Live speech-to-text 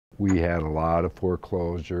We had a lot of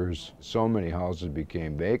foreclosures. So many houses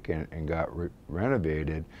became vacant and got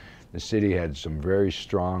renovated. The city had some very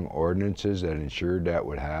strong ordinances that ensured that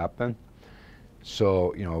would happen.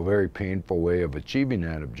 So, you know, a very painful way of achieving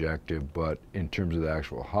that objective, but in terms of the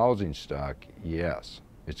actual housing stock, yes,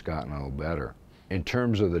 it's gotten a little better. In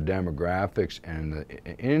terms of the demographics and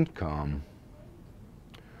the income,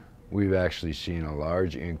 we've actually seen a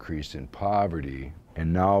large increase in poverty,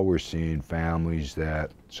 and now we're seeing families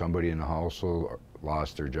that somebody in the household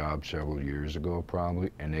lost their job several years ago probably,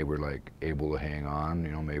 and they were like able to hang on.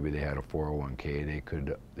 You know, maybe they had a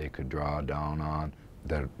 401k they could draw down on.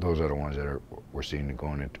 Those are the ones that we're seeing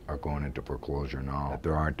are going into foreclosure now.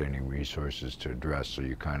 There aren't any resources to address, so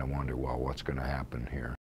you kind of wonder, well, what's going to happen here?